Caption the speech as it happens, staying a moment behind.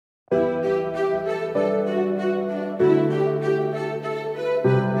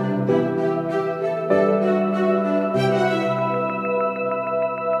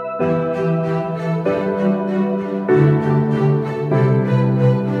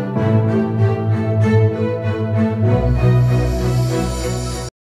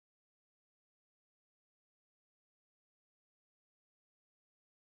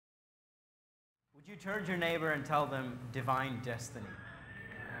Turn to your neighbor and tell them divine destiny.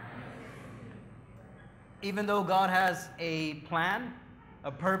 Even though God has a plan, a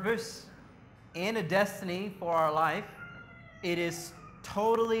purpose, and a destiny for our life, it is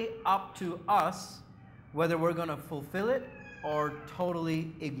totally up to us whether we're going to fulfill it or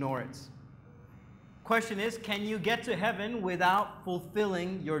totally ignore it. Question is, can you get to heaven without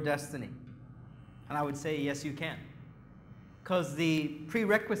fulfilling your destiny? And I would say, yes, you can. Because the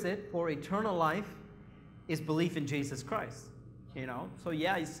prerequisite for eternal life is belief in Jesus Christ. You know, so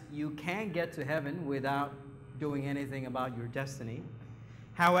yes, you can get to heaven without doing anything about your destiny.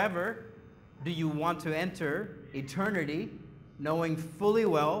 However, do you want to enter eternity knowing fully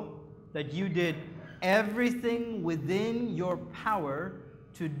well that you did everything within your power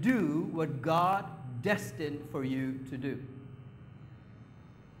to do what God destined for you to do?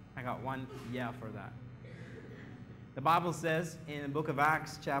 I got one yeah for that. The Bible says in the book of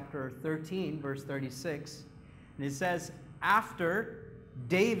Acts chapter 13 verse 36, and it says, after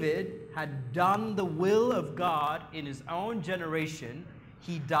David had done the will of God in his own generation,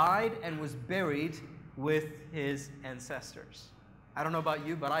 he died and was buried with his ancestors. I don't know about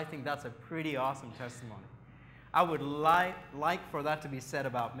you, but I think that's a pretty awesome testimony. I would like for that to be said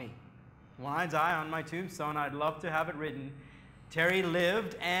about me. When I die on my tombstone, I'd love to have it written, Terry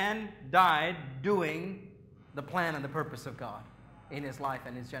lived and died doing the plan and the purpose of God in his life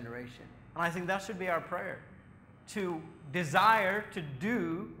and his generation. And I think that should be our prayer, to desire to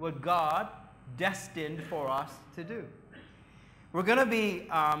do what God destined for us to do. We're going to be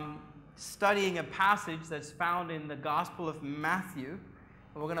studying a passage that's found in the Gospel of Matthew.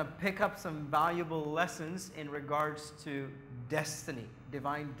 We're going to pick up some valuable lessons in regards to destiny,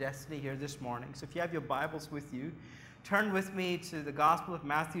 divine destiny here this morning. So if you have your Bibles with you, turn with me to the Gospel of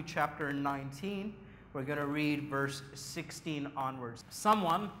Matthew chapter 19. We're going to read verse 16 onwards.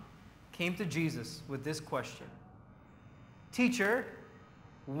 Someone came to Jesus with this question. Teacher,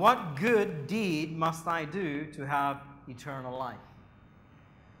 what good deed must I do to have eternal life?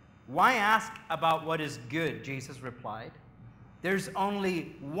 Why ask about what is good? Jesus replied. There's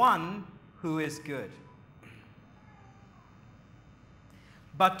only one who is good.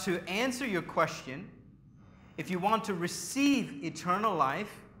 But to answer your question, if you want to receive eternal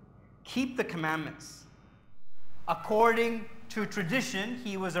life, keep the commandments. According to tradition,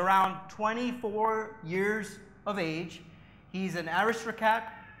 he was around 24 years of age. He's an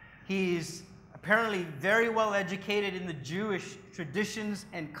aristocrat. He's apparently very well educated in the Jewish traditions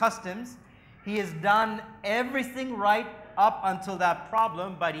and customs. He has done everything right up until that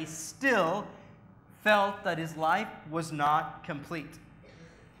problem, but he still felt that his life was not complete.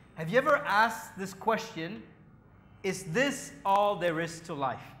 Have you ever asked this question, is this all there is to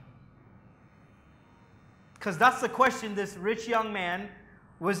life? Because that's the question this rich young man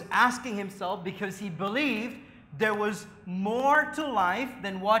was asking himself, because he believed there was more to life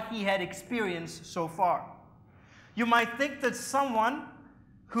than what he had experienced so far. You might think that someone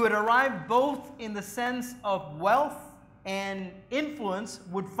who had arrived both in the sense of wealth and influence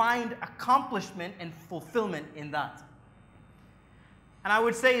would find accomplishment and fulfillment in that. And I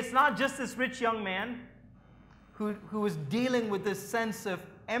would say it's not just this rich young man who was dealing with this sense of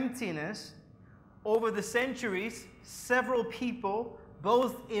emptiness. Over the centuries, several people,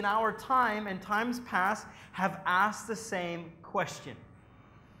 both in our time and times past, have asked the same question.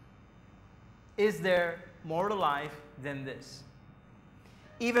 Is there more to life than this?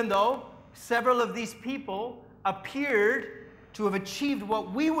 Even though several of these people appeared to have achieved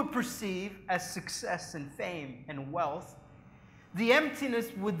what we would perceive as success and fame and wealth, the emptiness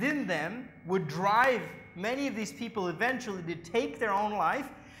within them would drive many of these people eventually to take their own life,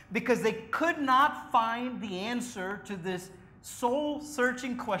 because they could not find the answer to this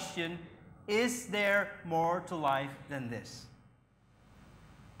soul-searching question, is there more to life than this?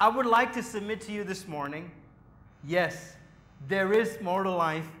 I would like to submit to you this morning, yes, there is more to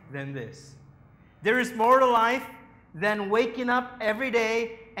life than this. There is more to life than waking up every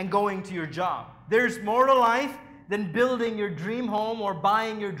day and going to your job. There's more to life than building your dream home or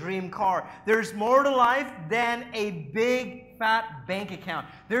buying your dream car. There's more to life than a big fat bank account.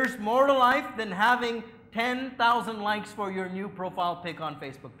 There's more to life than having 10,000 likes for your new profile pic on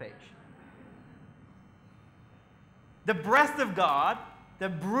Facebook page. The breath of God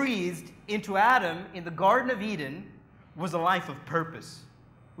that breathed into Adam in the Garden of Eden was a life of purpose.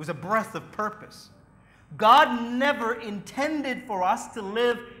 It was a breath of purpose. God never intended for us to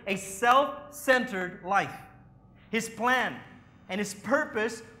live a self-centered life. His plan and His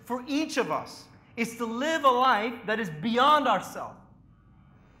purpose for each of us is to live a life that is beyond ourselves,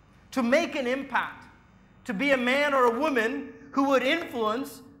 to make an impact, to be a man or a woman who would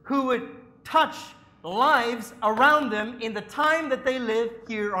influence, who would touch, lives around them in the time that they live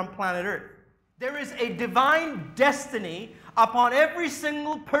here on planet Earth. There is a divine destiny upon every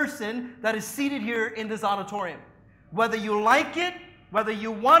single person that is seated here in this auditorium. Whether you like it, whether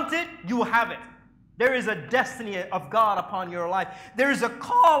you want it, you have it. There is a destiny of God upon your life. There is a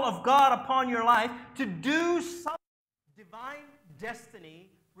call of God upon your life to do something. Divine destiny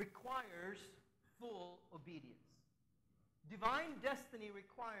requires full obedience. Divine destiny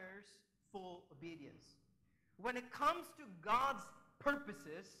requires full obedience. When it comes to God's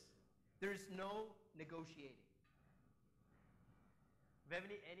purposes, there is no negotiating. Have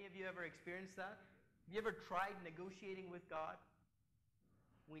any of you ever experienced that? Have you ever tried negotiating with God?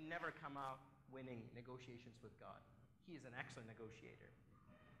 We never come out winning negotiations with God. He is an excellent negotiator.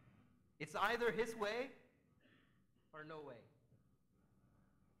 It's either His way or no way.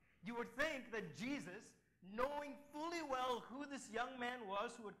 You would think that Jesus, knowing fully well who this young man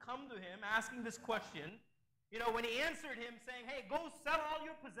was who had come to him asking this question, when he answered him saying, hey, go sell all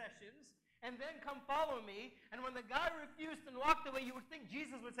your possessions and then come follow me. And when the guy refused and walked away, you would think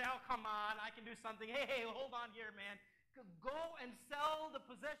Jesus would say, oh, come on, I can do something. Hey, hold on here, man. Go and sell the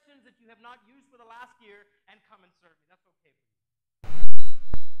possessions that you have not used for the last year and come and serve me. That's okay for you.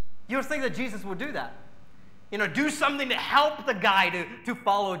 You would think that Jesus would do that. Do something to help the guy to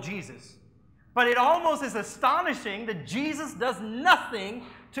follow Jesus. But it almost is astonishing that Jesus does nothing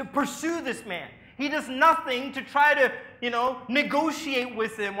to pursue this man. He does nothing to try to, negotiate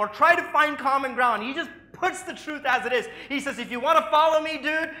with him or try to find common ground. He just puts the truth as it is. He says, if you want to follow me,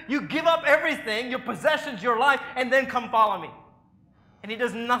 dude, you give up everything, your possessions, your life, and then come follow me. And he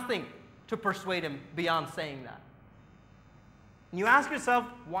does nothing to persuade him beyond saying that. And you ask yourself,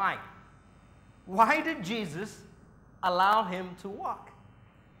 why? Why did Jesus allow him to walk?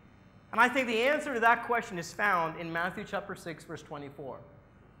 And I think the answer to that question is found in Matthew chapter 6, verse 24.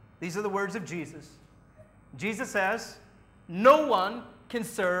 These are the words of Jesus. Jesus says, no one can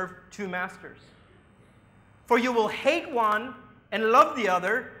serve two masters. For you will hate one and love the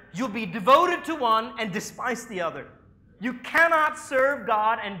other. You'll be devoted to one and despise the other. You cannot serve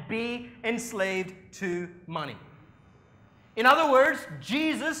God and be enslaved to money. In other words,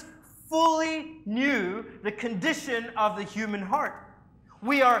 Jesus fully knew the condition of the human heart.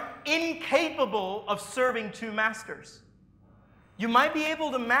 We are incapable of serving two masters. You might be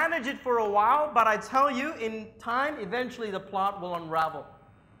able to manage it for a while, but I tell you, in time, eventually the plot will unravel.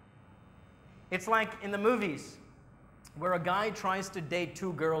 It's like in the movies where a guy tries to date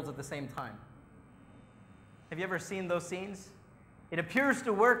two girls at the same time. Have you ever seen those scenes? It appears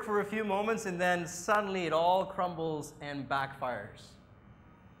to work for a few moments, and then suddenly it all crumbles and backfires.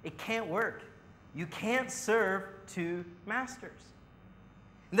 It can't work. You can't serve two masters.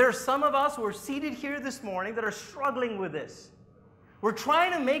 And there are some of us who are seated here this morning that are struggling with this. We're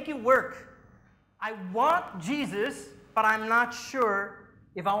trying to make it work. I want Jesus, but I'm not sure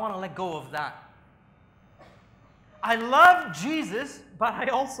if I want to let go of that. I love Jesus, but I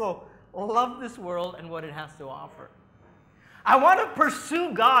also love this world and what it has to offer. I want to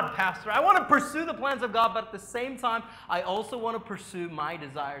pursue God, Pastor. I want to pursue the plans of God, but at the same time, I also want to pursue my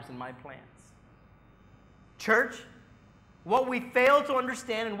desires and my plans. Church, what we fail to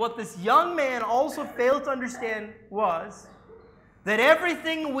understand, and what this young man also failed to understand, was that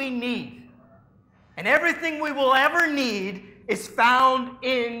everything we need and everything we will ever need is found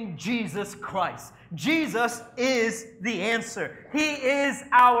in Jesus Christ. Jesus is the answer. He is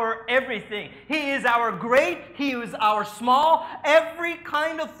our everything. He is our great. He is our small. Every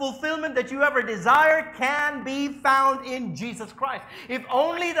kind of fulfillment that you ever desire can be found in Jesus Christ. If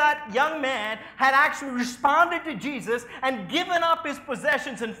only that young man had actually responded to Jesus and given up his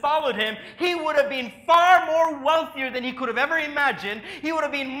possessions and followed him, he would have been far more wealthier than he could have ever imagined. He would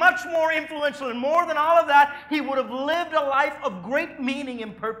have been much more influential, and more than all of that, he would have lived a life of great meaning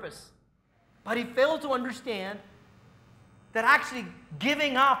and purpose. But he failed to understand that actually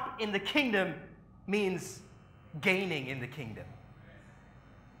giving up in the kingdom means gaining in the kingdom.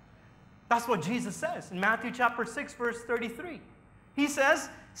 That's what Jesus says in Matthew chapter 6, verse 33. He says,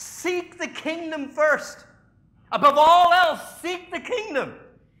 seek the kingdom first. Above all else, seek the kingdom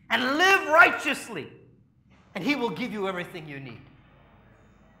and live righteously, and He will give you everything you need.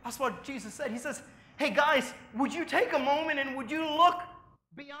 That's what Jesus said. He says, hey guys, would you take a moment and would you look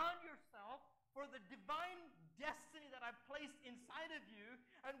beyond yourself for the divine destiny that I've placed inside of you,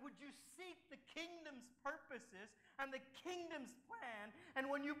 and would you seek the kingdom's purposes and the kingdom's plan, and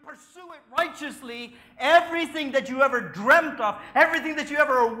when you pursue it righteously, everything that you ever dreamt of, everything that you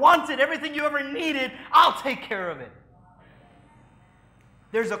ever wanted, everything you ever needed, I'll take care of it.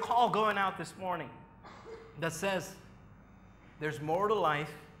 There's a call going out this morning that says there's more to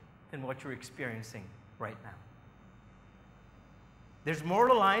life than what you're experiencing right now. There's more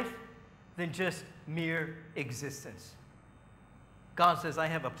to life than just mere existence. God says, I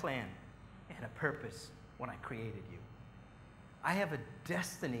have a plan and a purpose when I created you. I have a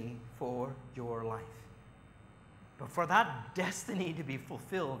destiny for your life. But for that destiny to be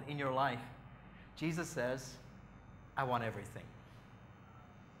fulfilled in your life, Jesus says, I want everything.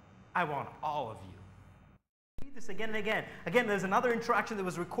 I want all of you. Read this again and again. Again, there's another interaction that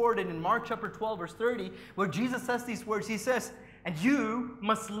was recorded in Mark chapter 12, verse 30, where Jesus says these words. He says, and you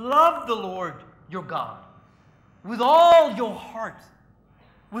must love the Lord your God with all your heart,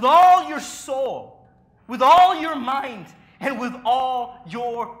 with all your soul, with all your mind, and with all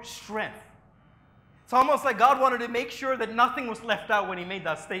your strength. It's almost like God wanted to make sure that nothing was left out when he made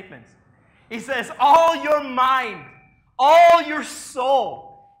that statement. He says, all your mind, all your soul,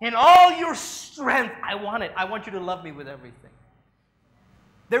 and all your strength, I want it. I want you to love me with everything.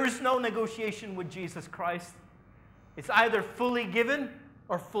 There is no negotiation with Jesus Christ. It's either fully given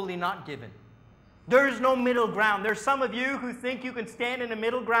or fully not given. There is no middle ground. There's some of you who think you can stand in a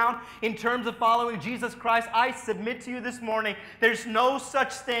middle ground in terms of following Jesus Christ. I submit to you this morning, there's no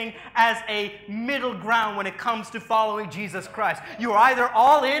such thing as a middle ground when it comes to following Jesus Christ. You're either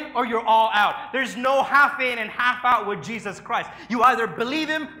all in or you're all out. There's no half in and half out with Jesus Christ. You either believe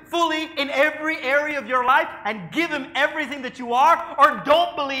him fully in every area of your life and give him everything that you are, or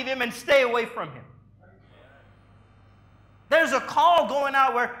don't believe him and stay away from him. There's a call going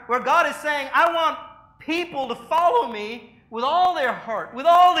out where God is saying, I want people to follow me with all their heart, with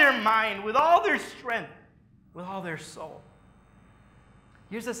all their mind, with all their strength, with all their soul.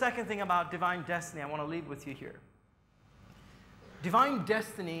 Here's the second thing about divine destiny I want to leave with you here. Divine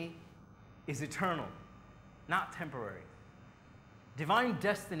destiny is eternal, not temporary. Divine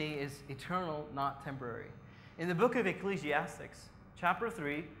destiny is eternal, not temporary. In the book of Ecclesiastes, chapter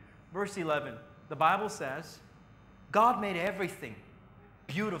 3, verse 11, the Bible says, God made everything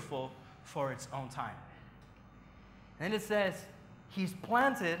beautiful for its own time. And it says, he's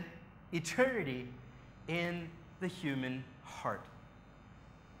planted eternity in the human heart.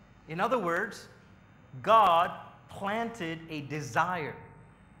 In other words, God planted a desire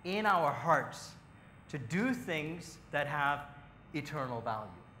in our hearts to do things that have eternal value.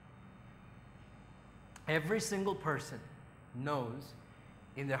 Every single person knows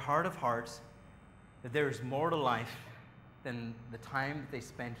in their heart of hearts that there is more to life than the time that they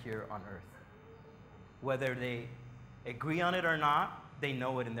spent here on earth. Whether they agree on it or not, they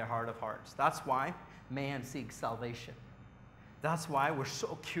know it in their heart of hearts. That's why man seeks salvation. That's why we're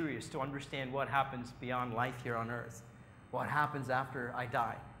so curious to understand what happens beyond life here on earth. What happens after I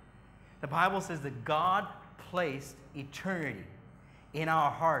die. The Bible says that God placed eternity in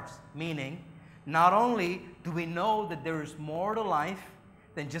our hearts, meaning not only do we know that there is more to life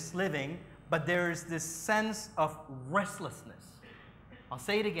than just living, but there is this sense of restlessness. I'll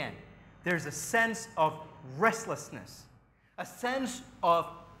say it again. There's a sense of restlessness, a sense of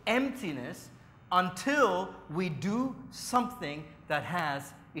emptiness until we do something that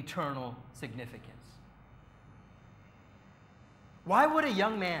has eternal significance. Why would a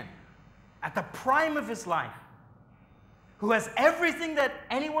young man at the prime of his life, who has everything that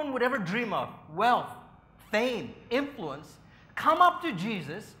anyone would ever dream of, wealth, fame, influence, come up to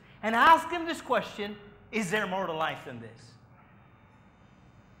Jesus and ask him this question, is there more to life than this?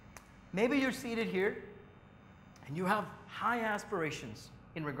 Maybe you're seated here and you have high aspirations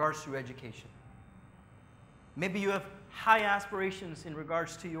in regards to your education. Maybe you have high aspirations in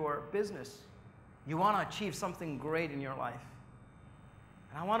regards to your business. You want to achieve something great in your life.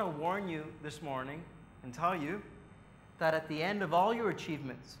 And I want to warn you this morning and tell you that at the end of all your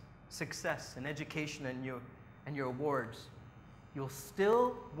achievements, success and education and your awards, you'll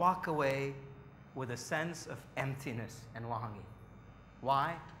still walk away with a sense of emptiness and longing.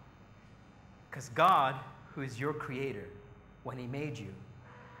 Why? Because God, who is your creator, when he made you,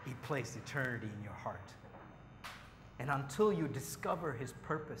 he placed eternity in your heart. And until you discover his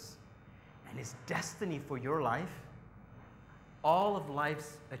purpose and his destiny for your life, all of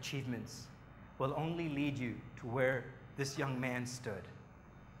life's achievements will only lead you to where this young man stood.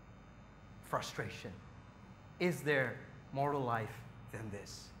 Frustration. Is there more to life than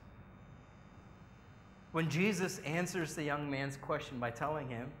this? When Jesus answers the young man's question by telling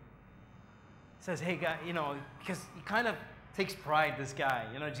him, he says, hey, guy, because he kind of takes pride, this guy.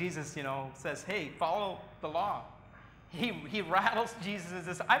 Jesus, says, hey, follow the law. He rattles Jesus and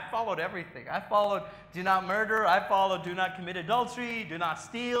says, I followed everything. I followed do not murder. I followed do not commit adultery, do not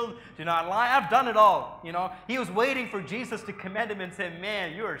steal, do not lie. I've done it all. He was waiting for Jesus to commend him and say,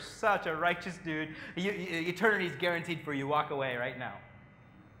 man, you are such a righteous dude. Eternity is guaranteed for you. Walk away right now.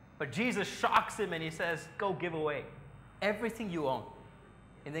 But Jesus shocks him and he says, go give away everything you own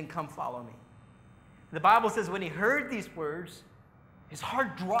and then come follow me. The Bible says when he heard these words, his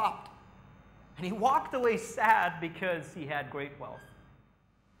heart dropped and he walked away sad because he had great wealth.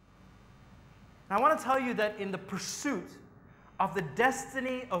 And I want to tell you that in the pursuit of the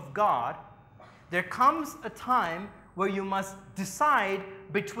destiny of God, there comes a time where you must decide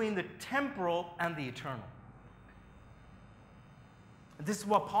between the temporal and the eternal. This is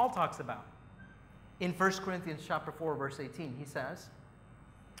what Paul talks about. In 1 Corinthians chapter 4, verse 18, he says,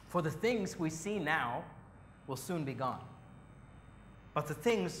 for the things we see now will soon be gone, but the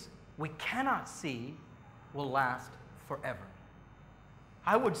things we cannot see will last forever.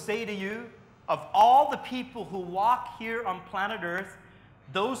 I would say to you, of all the people who walk here on planet Earth,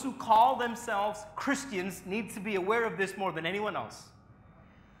 those who call themselves Christians need to be aware of this more than anyone else.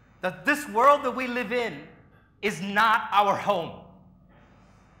 That this world that we live in is not our home.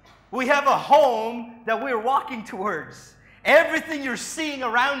 We have a home that we're walking towards. Everything you're seeing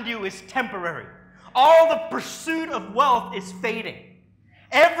around you is temporary. All the pursuit of wealth is fading.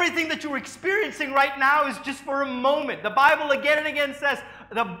 Everything that you're experiencing right now is just for a moment. The Bible again and again says,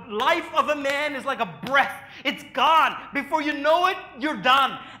 the life of a man is like a breath. It's gone. Before you know it, you're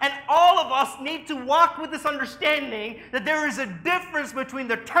done. And all of us need to walk with this understanding that there is a difference between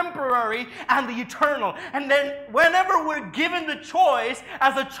the temporary and the eternal. And then whenever we're given the choice,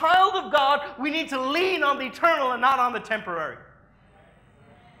 as a child of God, we need to lean on the eternal and not on the temporary.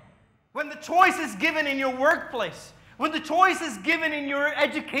 When the choice is given in your workplace, when the choice is given in your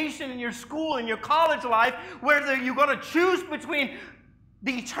education, in your school, in your college life, whether you're going to choose between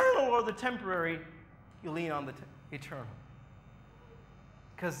the eternal or the temporary, you lean on the eternal.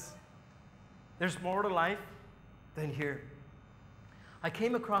 Because there's more to life than here. I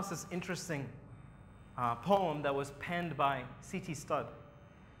came across this interesting poem that was penned by C.T. Studd,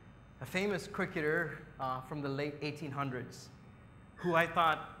 a famous cricketer from the late 1800s, who I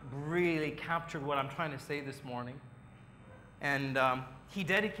thought really captured what I'm trying to say this morning. And he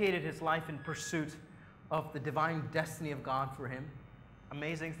dedicated his life in pursuit of the divine destiny of God for him.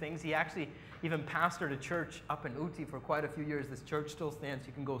 Amazing things. He actually even pastored a church up in Uti for quite a few years. This church still stands.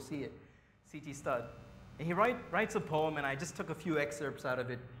 You can go see it. C.T. Studd. And he writes a poem, and I just took a few excerpts out of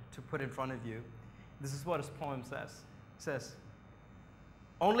it to put in front of you. This is what his poem says. It says,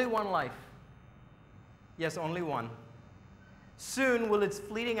 only one life. Yes, only one. Soon will its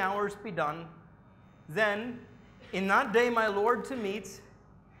fleeting hours be done. Then, in that day my Lord to meet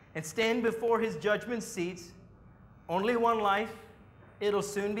and stand before his judgment seat, only one life, it'll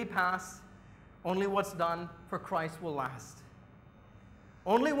soon be past. Only what's done for Christ will last.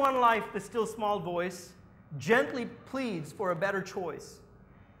 Only one life, the still small voice gently pleads for a better choice,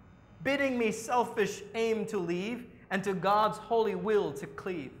 bidding me selfish aim to leave and to God's holy will to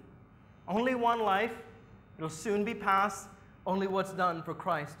cleave. Only one life, it'll soon be past. Only what's done for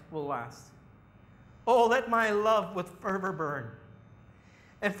Christ will last. Oh, let my love with fervor burn,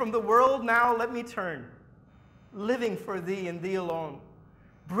 and from the world now let me turn, living for thee and thee alone,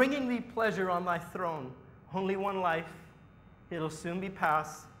 bringing thee pleasure on thy throne. Only one life, it'll soon be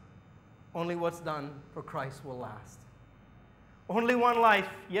past. Only what's done for Christ will last. Only one life,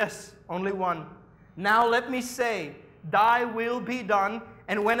 yes, only one. Now let me say, thy will be done,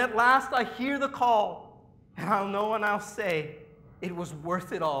 and when at last I hear the call, and I'll know and I'll say, it was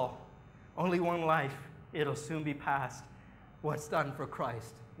worth it all. Only one life, it'll soon be past. What's done for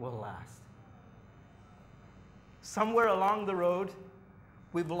Christ will last. Somewhere along the road,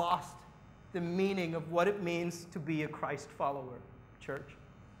 we've lost the meaning of what it means to be a Christ follower, church.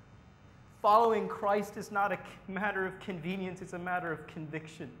 Following Christ is not a matter of convenience, it's a matter of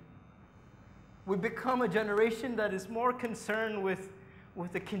conviction. We've become a generation that is more concerned with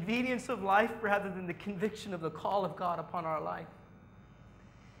the convenience of life rather than the conviction of the call of God upon our life.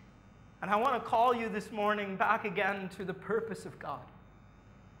 And I want to call you this morning back again to the purpose of God.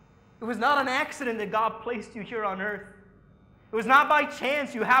 It was not an accident that God placed you here on earth. It was not by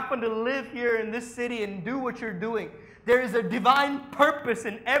chance you happen to live here in this city and do what you're doing. There is a divine purpose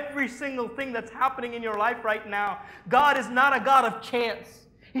in every single thing that's happening in your life right now. God is not a God of chance.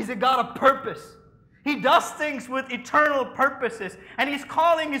 He's a God of purpose. He does things with eternal purposes. And He's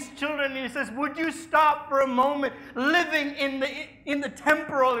calling His children and He says, would you stop for a moment living in the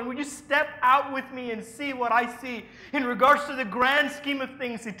temporal, and would you step out with me and see what I see in regards to the grand scheme of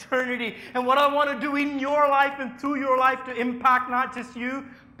things, eternity, and what I want to do in your life and through your life to impact not just you,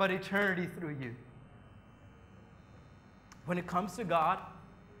 but eternity through you. When it comes to God,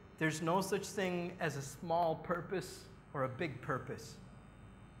 there's no such thing as a small purpose or a big purpose.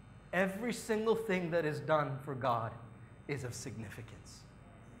 Every single thing that is done for God is of significance.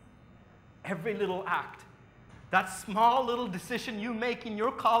 Every little act, that small little decision you make in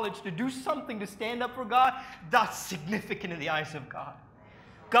your college to do something to stand up for God, that's significant in the eyes of God.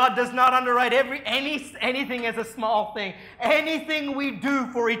 God does not underwrite anything as a small thing. Anything we do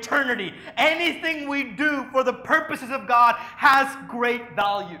for eternity, anything we do for the purposes of God has great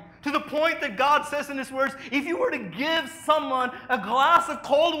value. To the point that God says in His words, if you were to give someone a glass of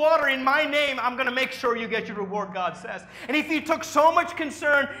cold water in my name, I'm going to make sure you get your reward, God says. And if you took so much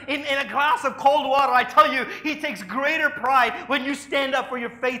concern in a glass of cold water, I tell you, He takes greater pride when you stand up for your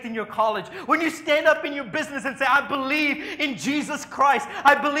faith in your college. When you stand up in your business and say, I believe in Jesus Christ.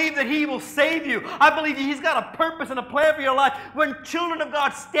 I believe that He will save you. I believe He's got a purpose and a plan for your life. When children of God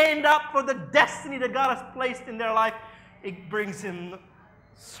stand up for the destiny that God has placed in their life, it brings Him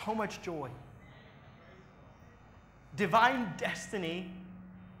so much joy. Divine destiny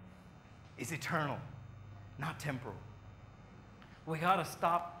is eternal, not temporal. We got to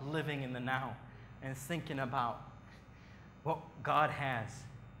stop living in the now and thinking about what God has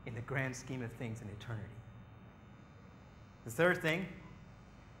in the grand scheme of things in eternity. The third thing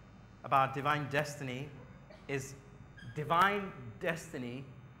about divine destiny is divine destiny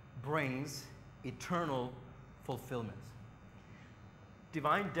brings eternal fulfillment.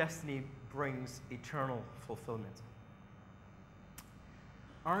 Divine destiny brings eternal fulfillment.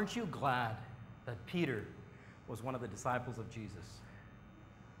 Aren't you glad that Peter was one of the disciples of Jesus?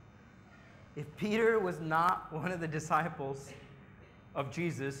 If Peter was not one of the disciples of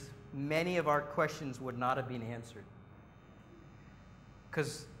Jesus, many of our questions would not have been answered.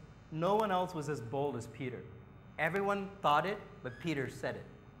 Because no one else was as bold as Peter. Everyone thought it, but Peter said it.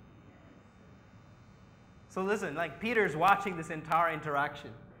 So listen, like Peter's watching this entire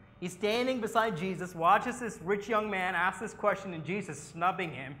interaction. He's standing beside Jesus, watches this rich young man ask this question, and Jesus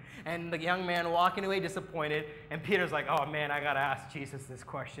snubbing him, and the young man walking away disappointed, and Peter's like, oh man, I got to ask Jesus this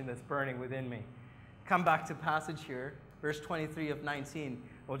question that's burning within me. Come back to passage here, verse 23 of 19.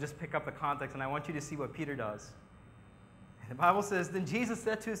 We'll just pick up the context, and I want you to see what Peter does. And the Bible says, then Jesus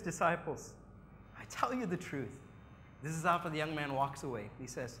said to His disciples, I tell you the truth. This is after the young man walks away. He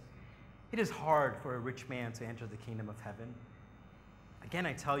says, it is hard for a rich man to enter the kingdom of heaven. Again,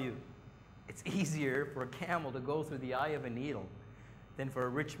 I tell you, it's easier for a camel to go through the eye of a needle than for a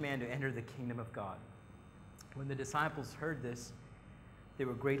rich man to enter the kingdom of God. When the disciples heard this, they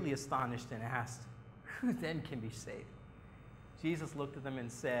were greatly astonished and asked, who then can be saved? Jesus looked at them and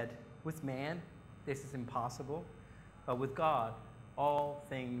said, with man, this is impossible, but with God, all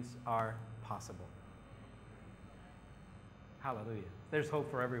things are possible. Hallelujah. There's hope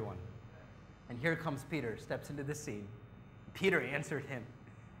for everyone. And here comes Peter, steps into the scene. Peter answered him.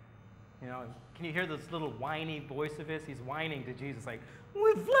 You know, can you hear this little whiny voice of his? He's whining to Jesus like,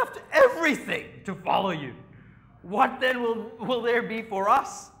 we've left everything to follow you. What then will there be for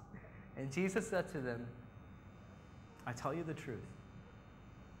us? And Jesus said to them, I tell you the truth.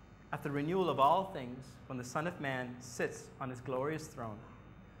 At the renewal of all things, when the Son of Man sits on His glorious throne,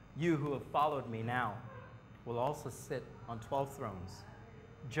 you who have followed me now will also sit on 12 thrones,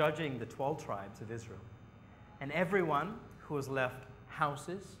 judging the 12 tribes of Israel. And everyone who has left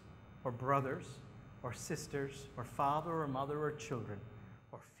houses or brothers or sisters or father or mother or children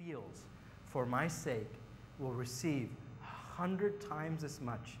or fields for my sake will receive 100 times as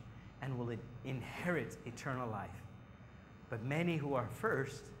much and will inherit eternal life. But many who are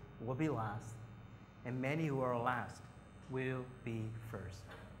first will be last, and many who are last will be first.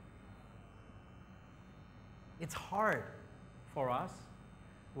 It's hard for us,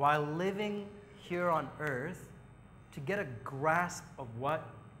 while living here on earth, to get a grasp of what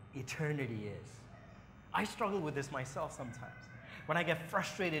eternity is. I struggle with this myself sometimes. When I get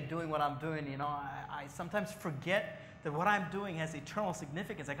frustrated doing what I'm doing, you know, I sometimes forget that what I'm doing has eternal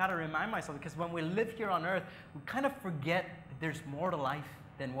significance. I got to remind myself, because when we live here on earth, we kind of forget that there's more to life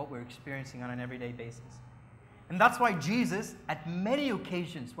than what we're experiencing on an everyday basis. And that's why Jesus, at many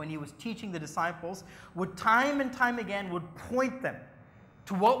occasions when He was teaching the disciples, would time and time again would point them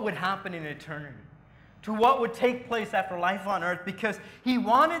to what would happen in eternity, to what would take place after life on earth, because He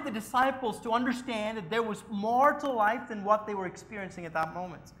wanted the disciples to understand that there was more to life than what they were experiencing at that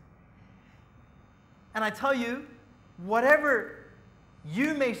moment. And I tell you, whatever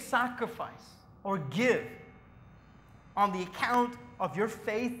you may sacrifice or give on the account of your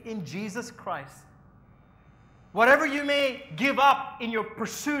faith in Jesus Christ, whatever you may give up in your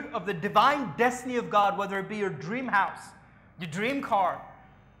pursuit of the divine destiny of God, whether it be your dream house, your dream car,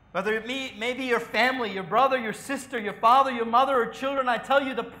 whether it may be your family, your brother, your sister, your father, your mother, or children, I tell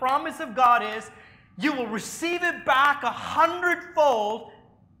you, the promise of God is you will receive it back 100-fold,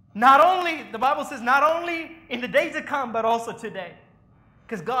 not only, the Bible says, not only in the days to come, but also today.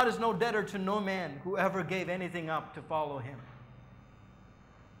 Because God is no debtor to no man who ever gave anything up to follow him.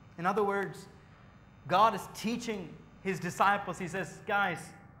 In other words, God is teaching his disciples. He says, guys,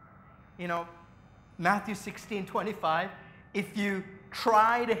 Matthew 16:25, if you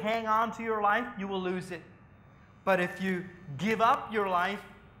try to hang on to your life, you will lose it. But if you give up your life,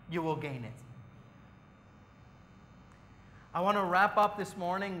 you will gain it. I want to wrap up this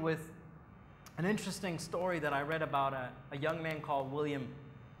morning with an interesting story that I read about a young man called William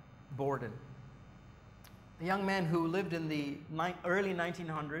Borden. A young man who lived in the early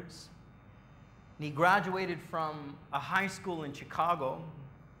 1900s. And he graduated from a high school in Chicago.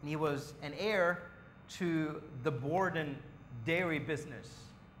 And he was an heir to the Borden dairy business,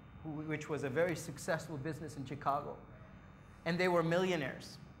 which was a very successful business in Chicago. And they were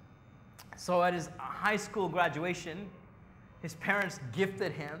millionaires. So at his high school graduation, his parents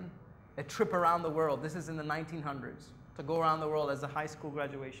gifted him a trip around the world. This is in the 1900s, to go around the world as a high school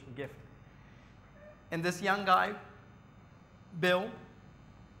graduation gift. And this young guy, Bill,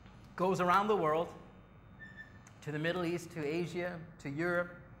 goes around the world, to the Middle East, to Asia, to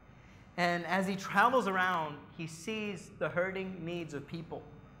Europe. And as he travels around, he sees the hurting needs of people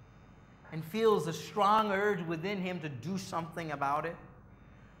and feels a strong urge within him to do something about it.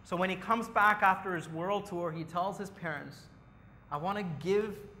 So when he comes back after his world tour, he tells his parents, I want to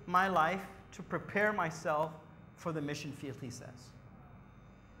give my life to prepare myself for the mission field, he says.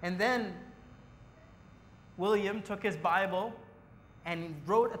 And then William took his Bible and he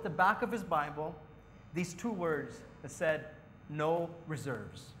wrote at the back of his Bible these two words that said, no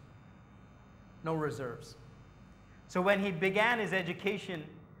reserves. No reserves. So when he began his education,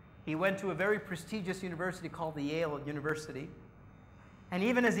 he went to a very prestigious university called the Yale University. And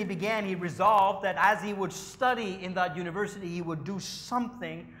even as he began, he resolved that as he would study in that university, he would do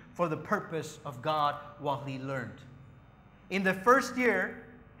something for the purpose of God while he learned. In the first year,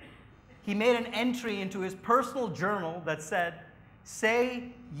 he made an entry into his personal journal that said,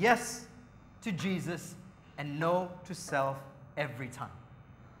 say yes to Jesus and no to self every time.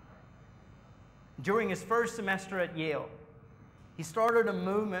 During his first semester at Yale, he started a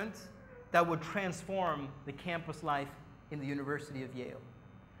movement that would transform the campus life in the University of Yale.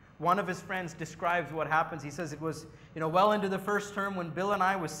 One of his friends describes what happens. He says it was, well into the first term when Bill and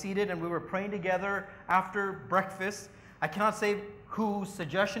I was seated and we were praying together after breakfast. I cannot say whose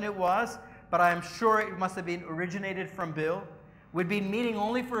suggestion it was, but I am sure it must have been originated from Bill. We'd been meeting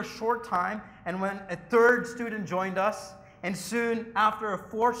only for a short time, and when a third student joined us, and soon after a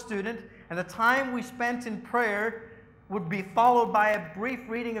fourth student, and the time we spent in prayer would be followed by a brief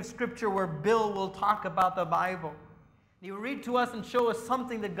reading of Scripture where Bill will talk about the Bible. He will read to us and show us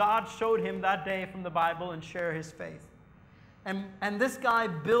something that God showed him that day from the Bible and share his faith. And this guy,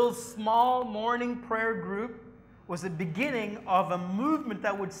 Bill's small morning prayer group, was the beginning of a movement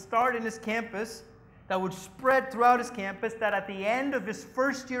that would start in his campus, that would spread throughout his campus, that at the end of his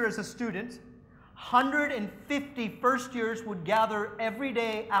first year as a student, 150 first years would gather every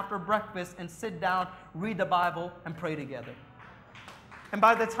day after breakfast and sit down, read the Bible, and pray together. And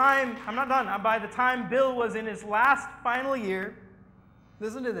by the time, I'm not done, by the time Bill was in his last final year,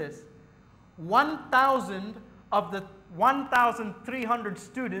 listen to this, 1,000 of the 1,300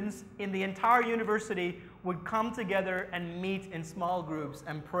 students in the entire university would come together and meet in small groups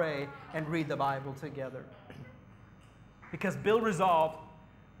and pray and read the Bible together. Because Bill resolved,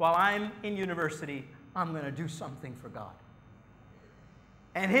 while I'm in university, I'm going to do something for God.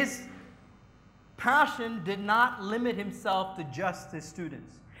 And his passion did not limit himself to just his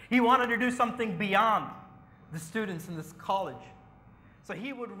students. He wanted to do something beyond the students in this college. So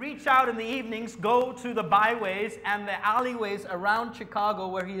he would reach out in the evenings, go to the byways and the alleyways around Chicago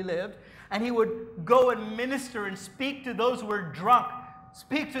where he lived, and he would go and minister and speak to those who were drunk,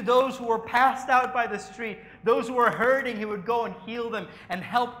 speak to those who were passed out by the street, those who were hurting. He would go and heal them and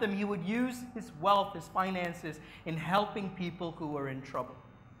help them. He would use his wealth, his finances, in helping people who were in trouble.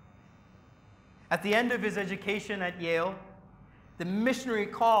 At the end of his education at Yale, the missionary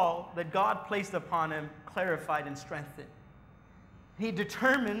call that God placed upon him clarified and strengthened. He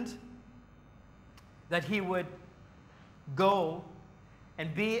determined that he would go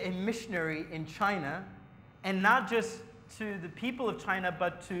and be a missionary in China, and not just to the people of China,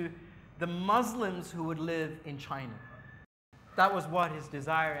 but to the Muslims who would live in China. That was what his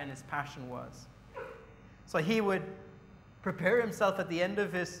desire and his passion was. So he would prepare himself at the end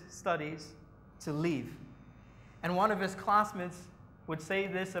of his studies to leave. And one of his classmates would say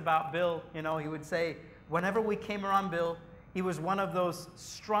this about Bill. He would say, whenever we came around Bill, he was one of those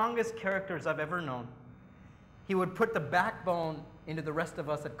strongest characters I've ever known. He would put the backbone into the rest of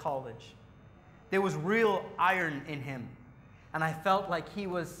us at college. There was real iron in him. And I felt like he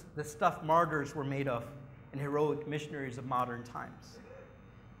was the stuff martyrs were made of and heroic missionaries of modern times.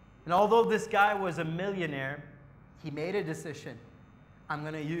 And although this guy was a millionaire, he made a decision. I'm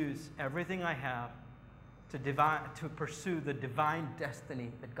going to use everything I have to pursue the divine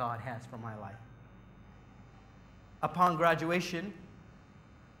destiny that God has for my life. Upon graduation,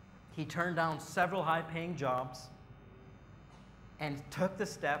 he turned down several high-paying jobs and took the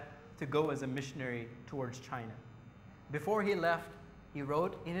step to go as a missionary towards China. Before he left, he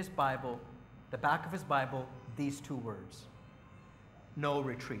wrote in his Bible, the back of his Bible, these two words: no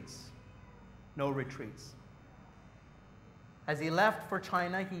retreats. No retreats. As he left for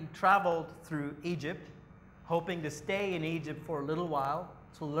China, he traveled through Egypt, hoping to stay in Egypt for a little while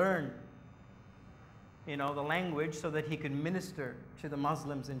to learn, the language so that he could minister to the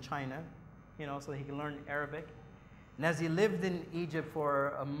Muslims in China, so he could learn Arabic. And as he lived in Egypt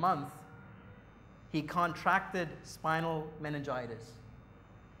for a month, he contracted spinal meningitis.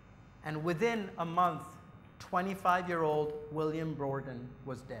 And within a month, 25-year-old William Borden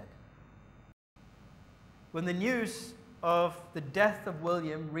was dead. When the news of the death of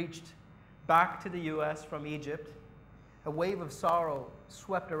William reached back to the U.S. from Egypt, a wave of sorrow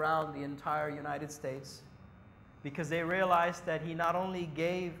swept around the entire United States because they realized that he not only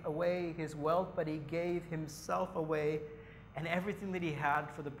gave away his wealth, but he gave himself away and everything that he had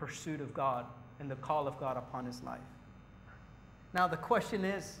for the pursuit of God and the call of God upon his life. Now the question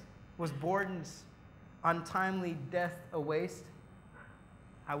is, was Borden's untimely death a waste?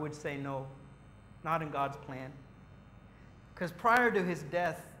 I would say no, not in God's plan. Because prior to his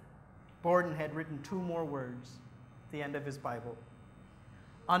death, Borden had written two more words at the end of his Bible.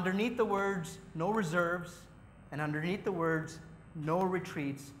 Underneath the words, no reserves, and underneath the words, no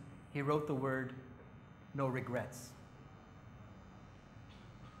retreats, he wrote the word, no regrets.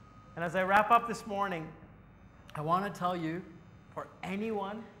 And as I wrap up this morning, I want to tell you, for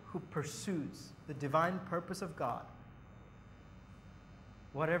anyone who pursues the divine purpose of God,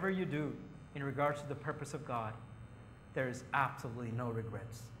 whatever you do in regards to the purpose of God, there is absolutely no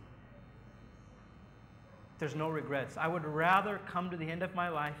regrets. There's no regrets. I would rather come to the end of my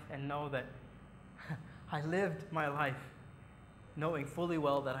life and know that I lived my life knowing fully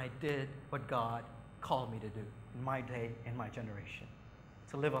well that I did what God called me to do in my day, in my generation,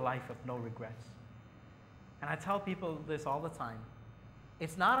 to live a life of no regrets. And I tell people this all the time.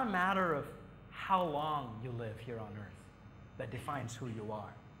 It's not a matter of how long you live here on earth that defines who you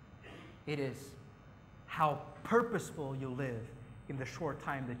are. It is how purposeful you live in the short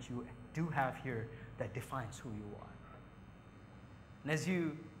time that you do have here that defines who you are. And as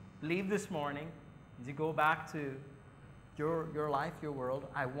you leave this morning, as you go back to your life, your world,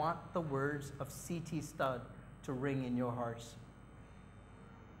 I want the words of C.T. Studd to ring in your hearts.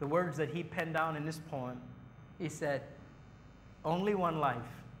 The words that he penned down in this poem. He said, "Only one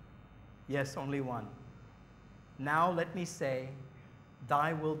life, yes, only one. Now let me say,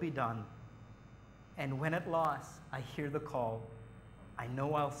 thy will be done. And when at last I hear the call, I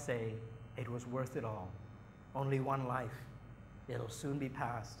know I'll say, it was worth it all. Only one life, it'll soon be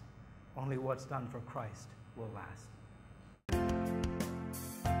past. Only what's done for Christ will last."